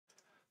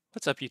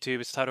What's up, YouTube?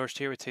 It's Todd Horst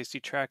here with Tasty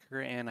Tracker,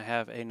 and I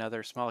have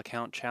another small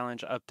account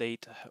challenge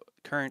update.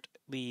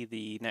 Currently,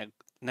 the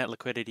net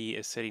liquidity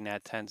is sitting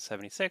at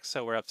 1076,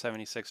 so we're up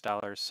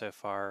 $76 so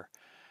far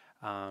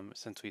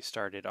since we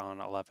started on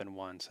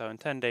 11/1. So in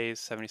 10 days,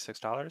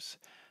 $76.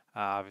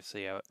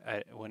 Obviously,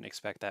 I wouldn't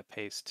expect that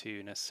pace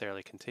to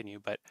necessarily continue,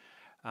 but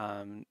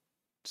um,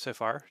 so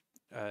far,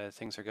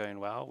 things are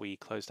going well. We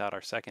closed out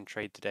our second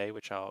trade today,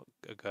 which I'll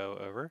go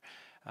over.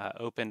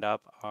 Opened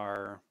up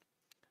our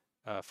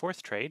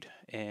fourth trade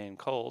in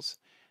Coles,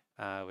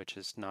 which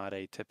is not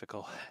a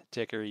typical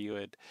ticker you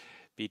would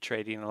be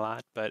trading a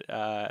lot, but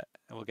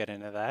we'll get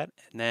into that.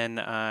 And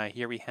then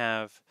here we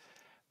have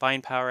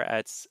buying power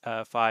at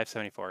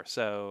 574.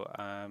 So,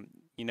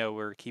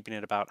 we're keeping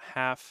it about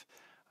half,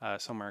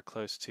 somewhere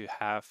close to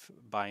half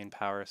buying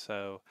power.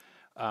 So,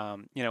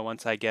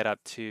 once I get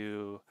up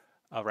to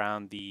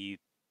around the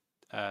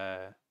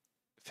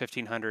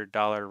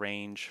 $1,500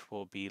 range,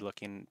 we'll be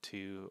looking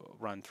to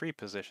run 3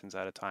 positions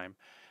at a time.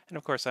 And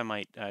of course, I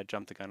might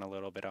jump the gun a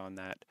little bit on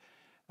that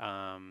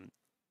um,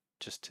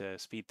 just to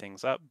speed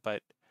things up.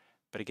 But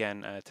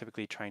again,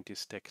 typically trying to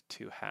stick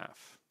to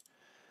half.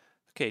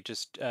 Okay,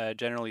 just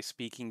generally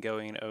speaking,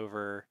 going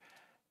over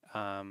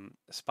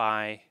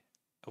SPY,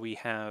 we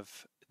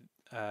have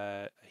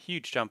a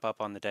huge jump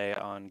up on the day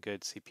on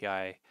good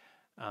CPI.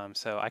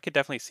 So I could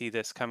definitely see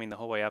this coming the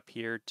whole way up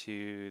here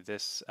to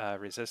this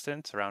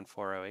resistance around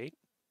 408.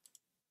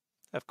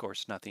 Of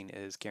course, nothing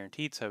is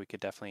guaranteed, so we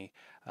could definitely,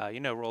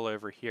 roll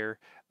over here.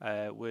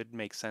 Would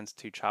make sense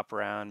to chop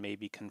around,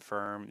 maybe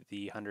confirm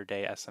the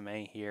 100-day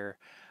SMA here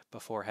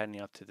before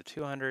heading up to the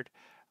 200.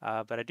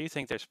 But I do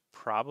think there's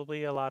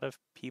probably a lot of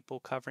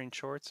people covering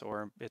shorts,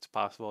 or it's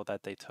possible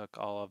that they took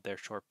all of their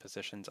short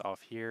positions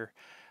off here.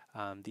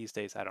 These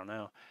days, I don't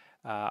know.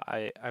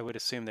 I would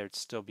assume there'd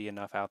still be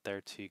enough out there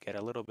to get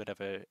a little bit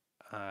of a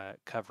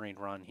covering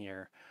run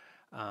here.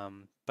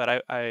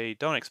 But I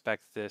don't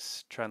expect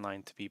this trend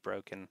line to be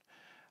broken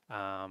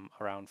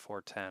around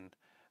 410.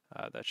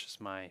 That's just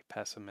my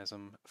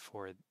pessimism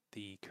for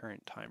the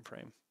current time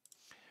frame.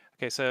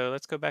 Okay, so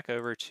let's go back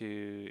over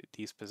to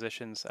these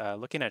positions.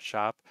 Looking at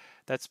shop,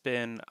 that's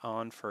been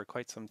on for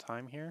quite some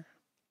time here.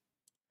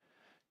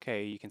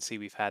 Okay, you can see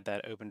we've had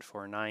that open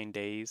for 9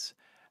 days,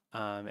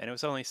 and it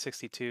was only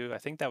 62. I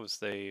think that was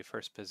the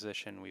first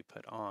position we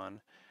put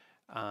on.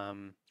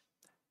 Um,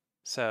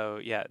 So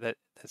yeah,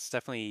 that's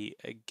definitely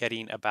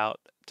getting about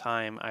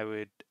time. I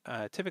would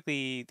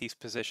typically these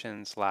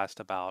positions last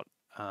about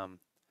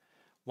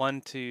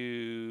 1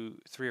 to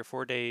 3 or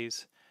 4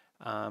 days,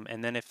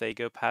 and then if they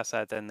go past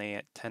that, then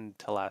they tend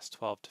to last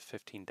 12 to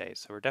 15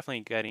 days. So we're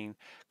definitely getting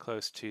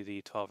close to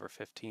the 12 or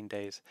 15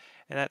 days,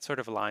 and that sort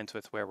of aligns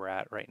with where we're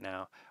at right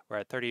now.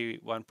 We're at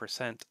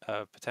 31%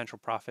 of potential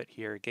profit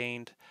here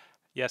gained.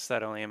 Yes,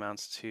 that only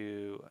amounts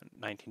to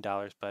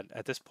 $19, but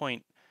at this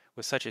point,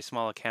 with such a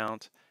small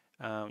account,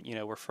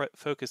 we're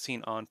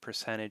focusing on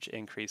percentage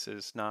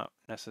increases, not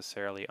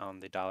necessarily on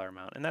the dollar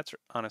amount. And that's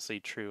honestly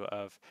true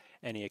of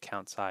any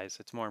account size.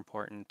 It's more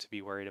important to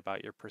be worried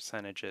about your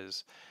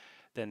percentages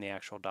than the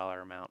actual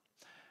dollar amount.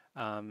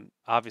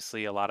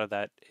 Obviously, a lot of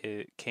that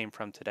came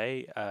from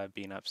today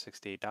being up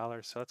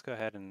 $68. So let's go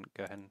ahead and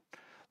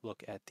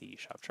look at the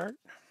shop chart.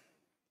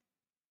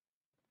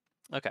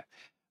 Okay.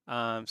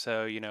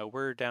 So,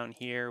 we're down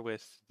here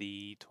with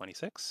the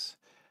 26.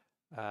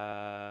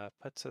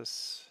 Puts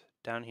us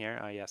down here.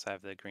 Yes, I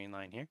have the green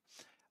line here,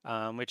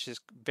 which is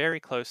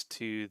very close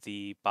to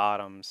the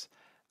bottoms,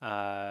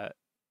 uh,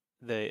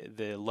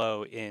 the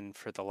low in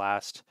for the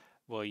last,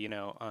 well,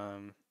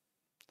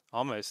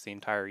 almost the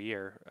entire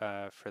year.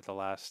 For the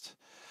last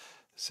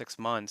 6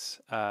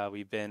 months,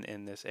 we've been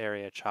in this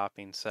area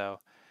chopping. So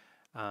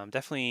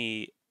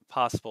definitely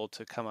possible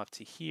to come up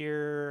to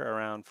here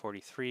around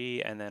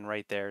 43, and then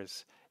right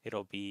there's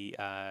it'll be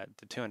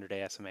the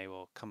 200-day SMA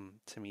will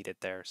come to meet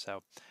it there.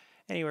 So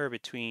anywhere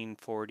between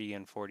 40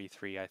 and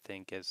 43, I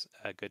think, is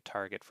a good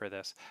target for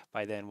this.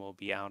 By then, we'll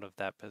be out of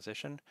that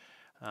position.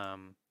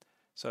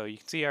 So you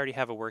can see I already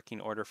have a working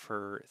order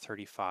for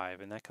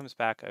 35, and that comes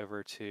back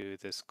over to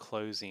this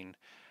closing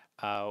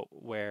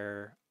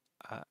where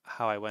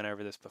how I went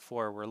over this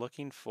before. We're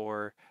looking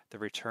for the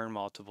return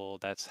multiple.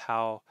 That's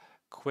how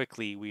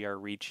quickly we are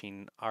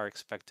reaching our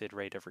expected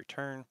rate of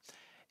return.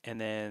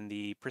 And then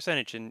the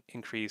percentage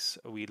increase,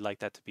 we'd like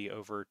that to be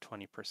over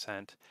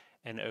 20%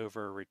 and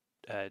over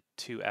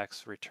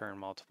 2x return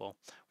multiple.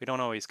 We don't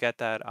always get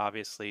that,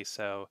 obviously,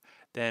 so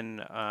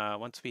then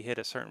once we hit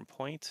a certain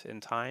point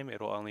in time,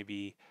 it'll only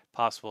be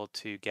possible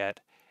to get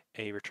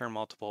a return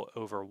multiple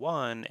over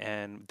 1,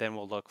 and then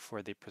we'll look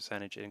for the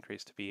percentage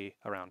increase to be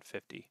around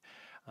 50.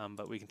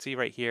 But we can see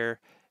right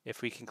here,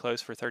 if we can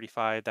close for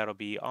 35, that'll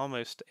be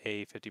almost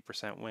a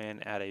 50%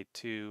 win at a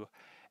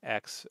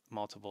 2x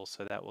multiple,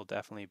 so that will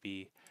definitely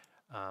be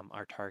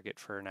our target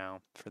for now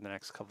for the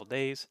next couple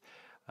days.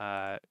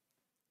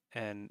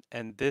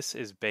 And this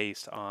is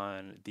based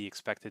on the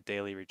expected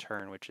daily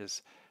return, which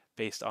is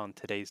based on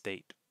today's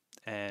date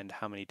and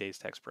how many days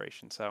to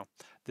expiration. So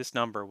this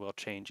number will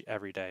change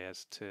every day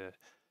as to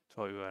That's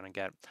what we want to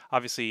get.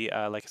 Obviously,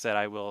 like I said,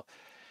 I will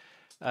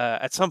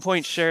at some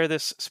point share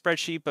this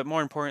spreadsheet, but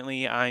more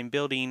importantly, I'm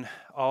building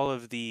all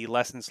of the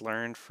lessons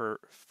learned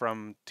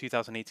from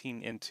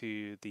 2018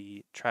 into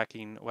the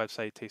tracking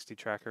website, Tasty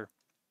Tracker,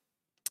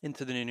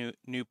 into the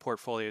new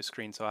portfolio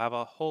screen. So I have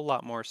a whole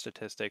lot more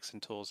statistics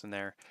and tools in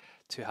there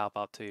to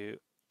help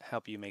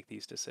you make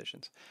these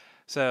decisions.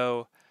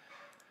 So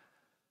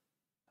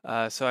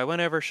so I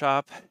went over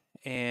shop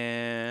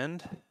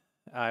and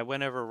I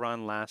went over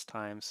run last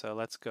time. So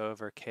let's go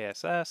over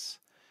KSS.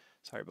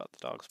 Sorry about the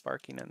dogs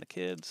barking and the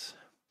kids.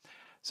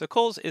 So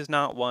Kohl's is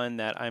not one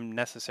that I'm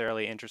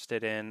necessarily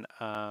interested in.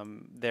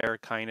 They're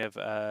kind of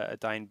a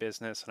dying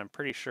business, and I'm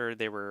pretty sure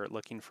they were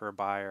looking for a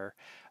buyer.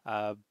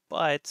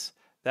 But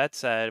that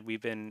said,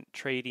 we've been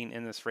trading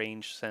in this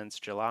range since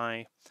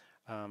July,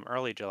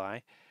 early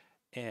July,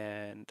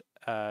 and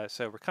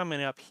so we're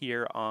coming up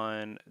here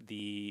on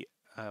the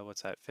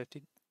what's that,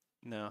 50?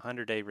 No,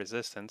 100-day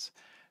resistance.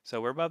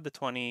 So we're above the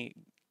 20,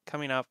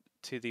 coming up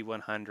to the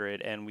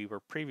 100, and we were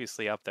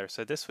previously up there.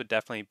 So this would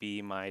definitely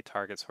be my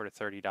target, sort of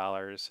 $30,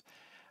 $31,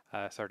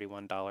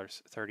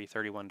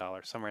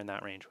 $31, somewhere in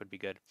that range would be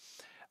good.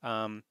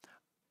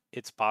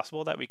 It's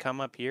possible that we come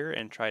up here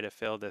and try to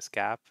fill this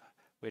gap,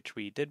 which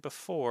we did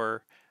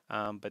before,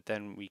 but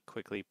then we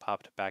quickly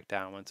popped back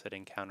down once it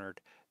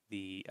encountered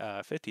the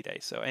 50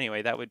 days. So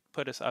anyway, that would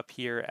put us up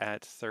here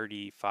at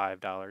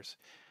 $35.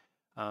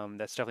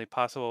 That's definitely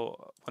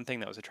possible. One thing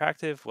that was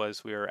attractive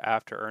was we were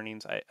after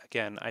earnings.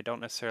 Again, I don't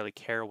necessarily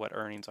care what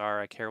earnings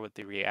are. I care what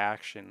the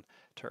reaction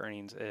to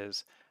earnings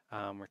is.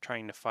 We're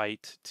trying to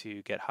fight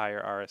to get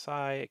higher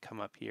RSI,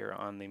 come up here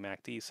on the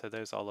MACD, so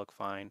those all look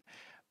fine.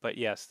 But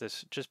yes,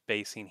 this just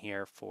basing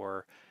here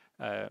for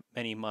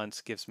many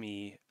months gives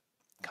me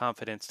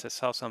confidence to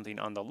sell something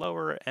on the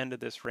lower end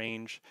of this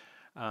range,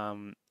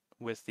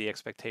 with the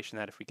expectation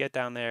that if we get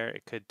down there,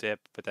 it could dip,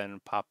 but then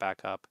pop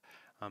back up,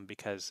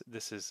 because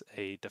this is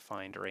a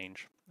defined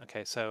range.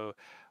 Okay, so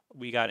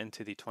we got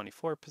into the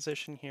 24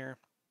 position here.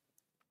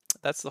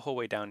 That's the whole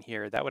way down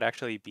here. That would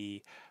actually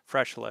be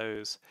fresh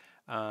lows,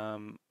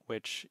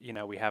 which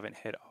we haven't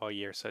hit all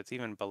year, so it's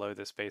even below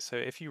this base. So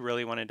if you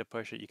really wanted to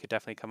push it, you could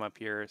definitely come up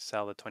here,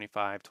 sell the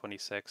 25,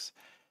 26,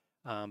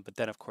 but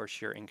then of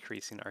course you're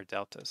increasing our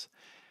deltas,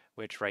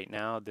 which right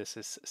now this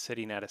is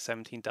sitting at a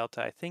 17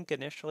 delta. I think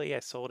initially I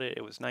sold it,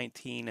 it was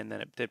 19, and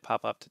then it did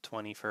pop up to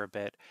 20 for a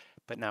bit,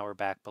 but now we're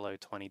back below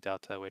 20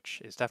 delta,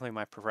 which is definitely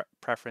my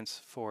preference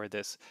for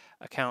this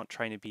account,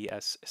 trying to be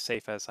as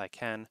safe as I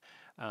can.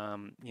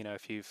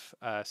 If you've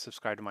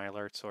subscribed to my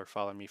alerts or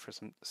followed me for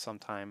some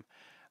time,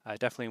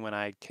 definitely when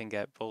I can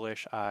get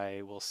bullish,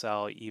 I will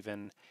sell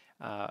even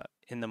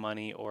in the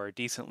money or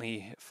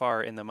decently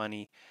far in the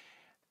money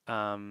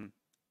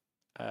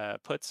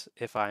puts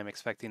if I'm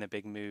expecting a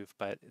big move,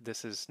 but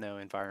this is no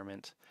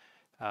environment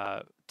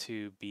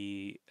to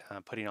be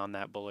putting on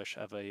that bullish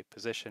of a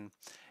position.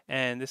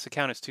 And this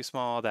account is too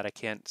small that I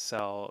can't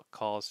sell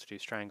calls to do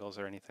strangles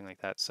or anything like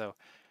that. So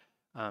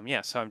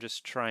yeah, so I'm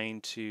just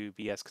trying to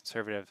be as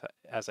conservative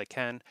as I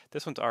can.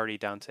 This one's already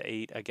down to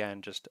 8,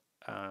 again, just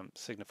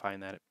signifying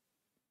that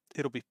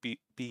it'll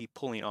be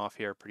pulling off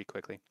here pretty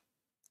quickly.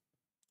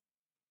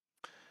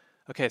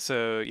 Okay,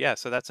 so yeah,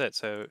 so that's it.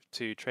 So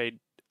to trade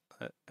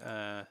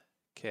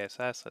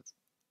KSS, let's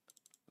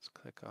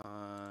click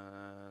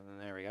on,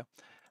 there we go.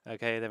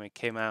 Okay, then we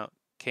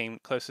came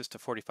closest to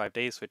 45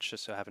 days, which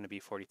just so happened to be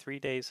 43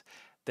 days.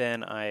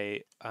 Then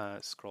I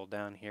scroll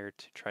down here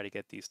to try to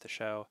get these to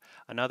show.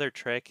 Another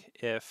trick,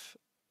 if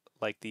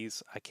like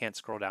these, I can't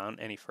scroll down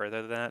any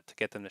further than that to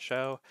get them to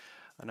show.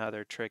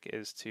 Another trick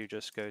is to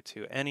just go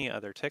to any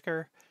other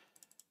ticker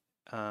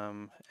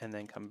and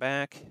then come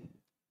back.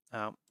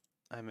 Oh,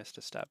 I missed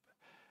a step.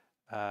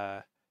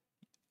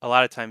 A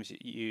lot of times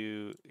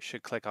you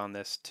should click on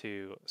this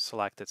to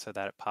select it so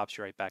that it pops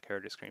you right back here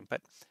to the screen.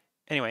 But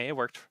anyway, it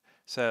worked.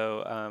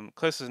 So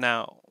closest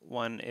now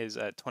one is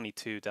at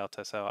 22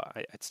 delta, so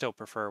I'd still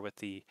prefer with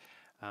the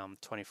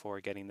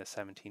 24 getting the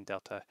 17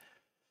 delta.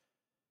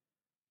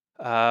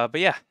 But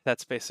yeah,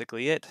 that's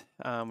basically it.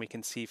 We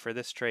can see for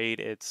this trade,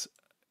 it's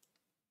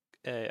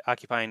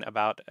occupying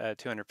about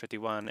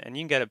 251, and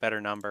you can get a better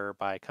number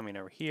by coming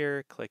over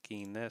here,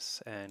 clicking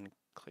this, and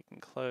clicking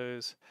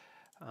close,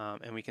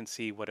 and we can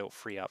see what it'll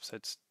free up. So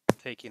it's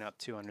taking up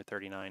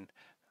 239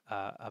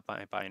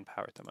 buying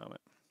power at the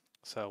moment.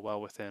 So well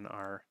within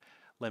our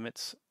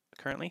limits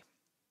currently.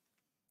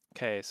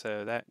 Okay,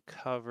 so that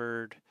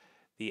covered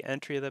the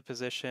entry of the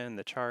position,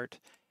 the chart,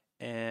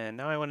 and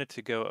now I wanted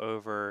to go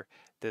over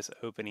this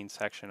opening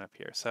section up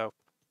here. So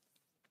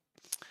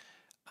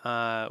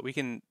we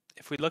can,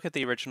 if we look at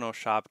the original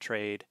shop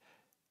trade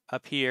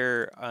up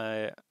here,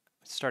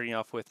 starting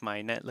off with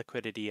my net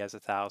liquidity as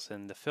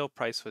 1,000, the fill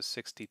price was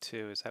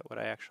 62. Is that what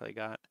I actually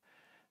got?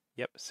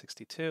 Yep,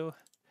 62.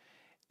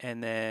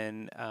 And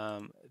then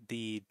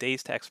the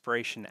days to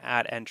expiration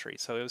at entry.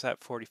 So it was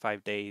at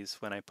 45 days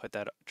when I put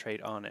that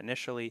trade on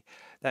initially.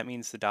 That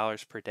means the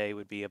dollars per day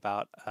would be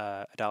about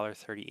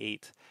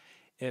 $1.38.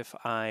 if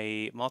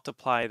I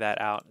multiply that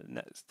out,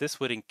 this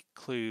would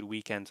include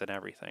weekends and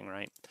everything,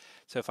 right?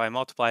 So if I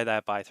multiply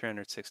that by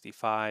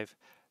 365,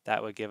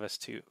 that would give us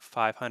to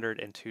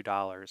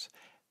 $502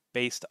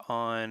 based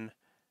on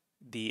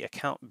the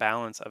account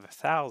balance of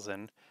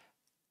 1,000.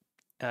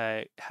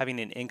 Having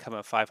an income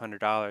of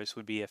 $500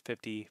 would be a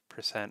 50%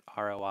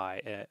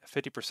 ROI, a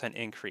 50%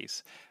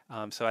 increase.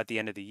 So at the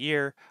end of the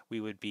year, we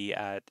would be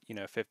at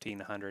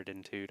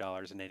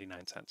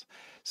 $1,502.89.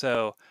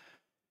 So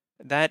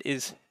that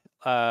is,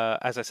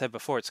 as I said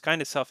before, it's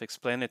kind of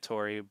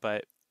self-explanatory,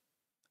 but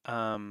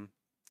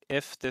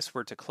if this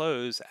were to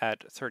close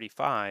at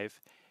 35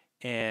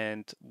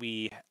 and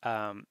we're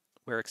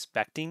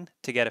expecting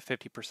to get a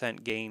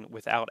 50% gain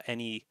without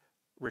any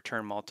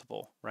return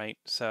multiple, right?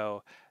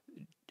 So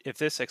if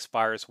this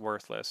expires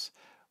worthless,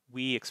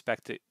 we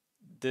expect that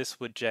this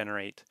would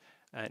generate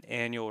an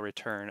annual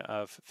return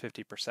of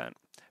 50%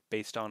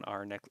 based on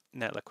our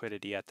net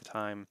liquidity at the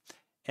time.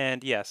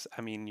 And yes,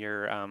 I mean,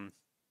 you're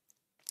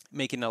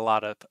making a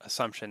lot of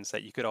assumptions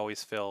that you could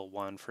always fill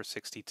one for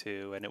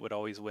 62 and it would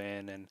always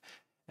win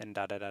and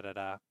da da da da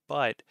da.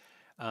 But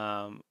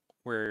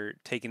we're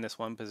taking this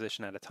one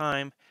position at a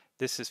time.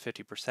 This is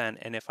 50%,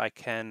 and if I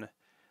can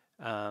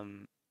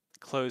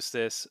close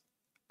this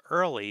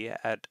early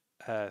at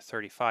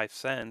 35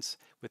 cents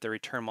with a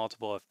return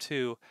multiple of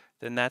 2,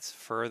 then that's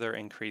further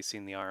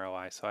increasing the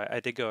ROI. So I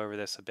did go over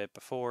this a bit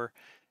before,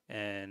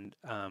 and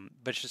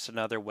but it's just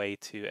another way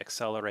to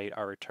accelerate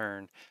our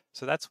return.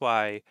 So that's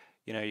why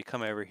you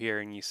come over here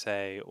and you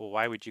say, well,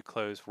 why would you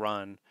close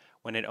run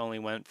when it only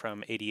went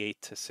from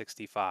 88 to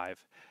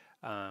 65?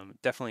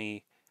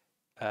 Definitely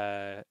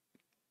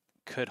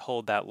could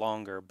hold that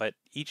longer, but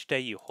each day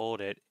you hold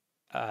it,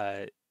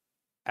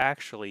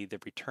 actually the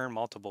return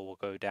multiple will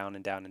go down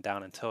and down and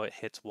down until it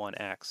hits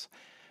 1x.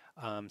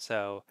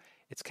 So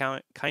it's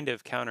kind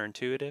of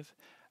counterintuitive.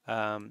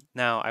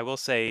 Now, I will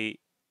say,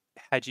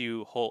 had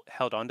you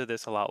held on to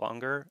this a lot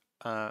longer,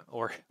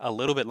 or a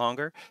little bit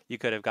longer, you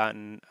could have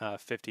gotten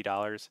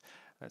 $50.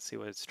 Let's see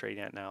what it's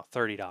trading at now,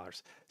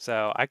 $30.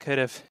 So I could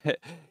have,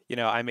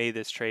 I made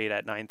this trade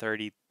at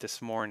 9:30 this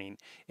morning.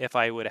 If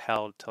I would have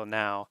held till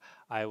now,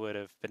 I would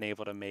have been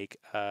able to make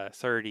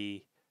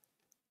 30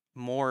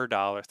 more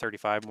dollars,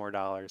 35 more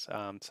dollars.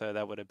 So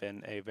that would have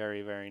been a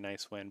very, very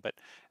nice win. But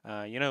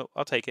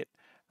I'll take it.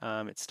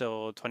 It's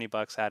still 20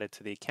 bucks added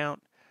to the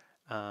account,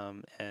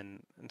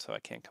 and so I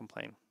can't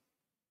complain.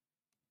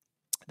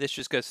 This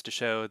just goes to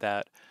show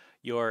that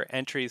your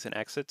entries and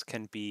exits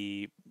can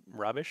be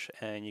rubbish,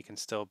 and you can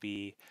still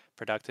be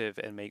productive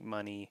and make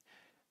money.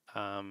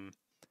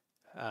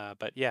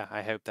 But yeah,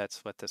 I hope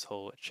that's what this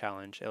whole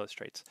challenge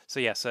illustrates. So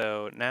yeah,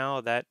 so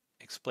now that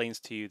explains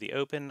to you the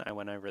open. I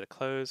went over the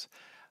close.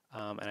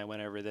 And I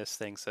went over this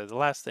thing. So the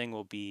last thing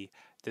will be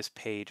this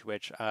page,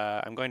 which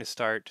I'm going to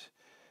start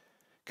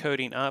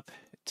coding up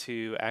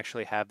to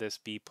actually have this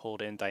be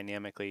pulled in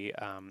dynamically.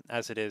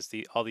 As it is,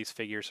 all these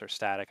figures are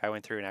static. I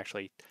went through and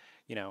actually,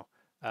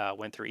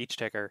 went through each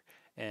ticker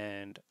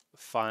and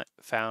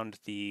found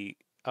the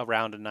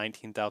around a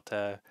 19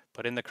 delta,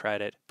 put in the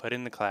credit, put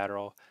in the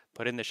collateral,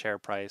 put in the share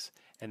price,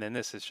 and then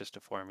this is just a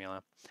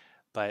formula.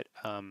 But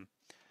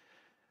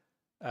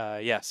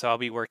yeah, so I'll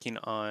be working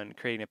on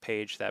creating a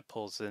page that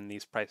pulls in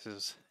these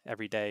prices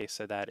every day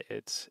so that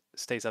it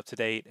stays up to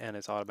date and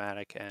is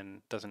automatic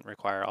and doesn't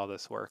require all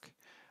this work.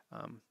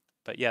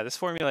 But yeah, this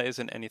formula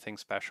isn't anything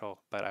special,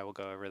 but I will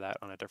go over that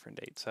on a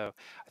different date. So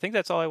I think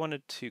that's all I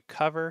wanted to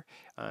cover.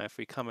 If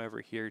we come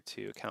over here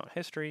to account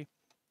history,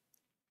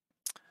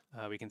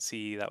 we can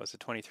see that was a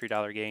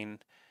 $23 gain.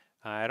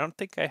 I don't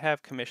think I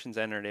have commissions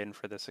entered in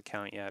for this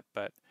account yet,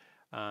 but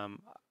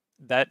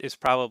that is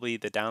probably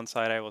the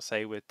downside, I will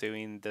say, with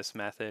doing this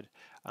method.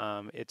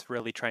 It's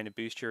really trying to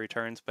boost your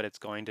returns, but it's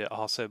going to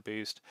also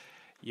boost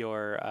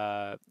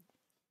your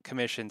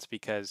commissions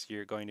because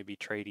you're going to be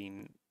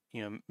trading,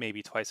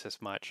 maybe twice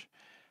as much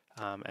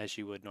as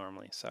you would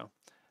normally. So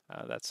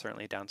that's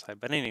certainly a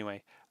downside. But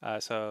anyway,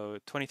 so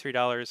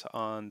 $23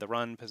 on the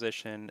run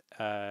position,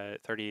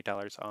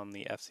 $38 on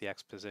the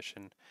FCX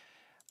position,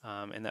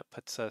 and that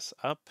puts us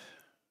up.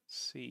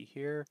 Let's see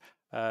here.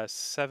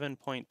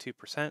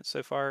 7.2%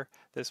 so far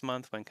this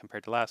month when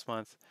compared to last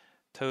month.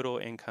 Total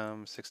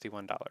income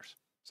 $61.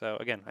 So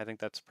again, I think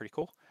that's pretty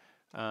cool.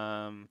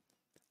 And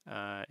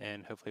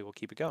hopefully we'll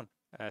keep it going.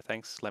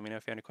 Thanks. Let me know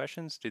if you have any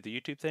questions. Do the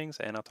YouTube things,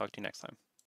 and I'll talk to you next time.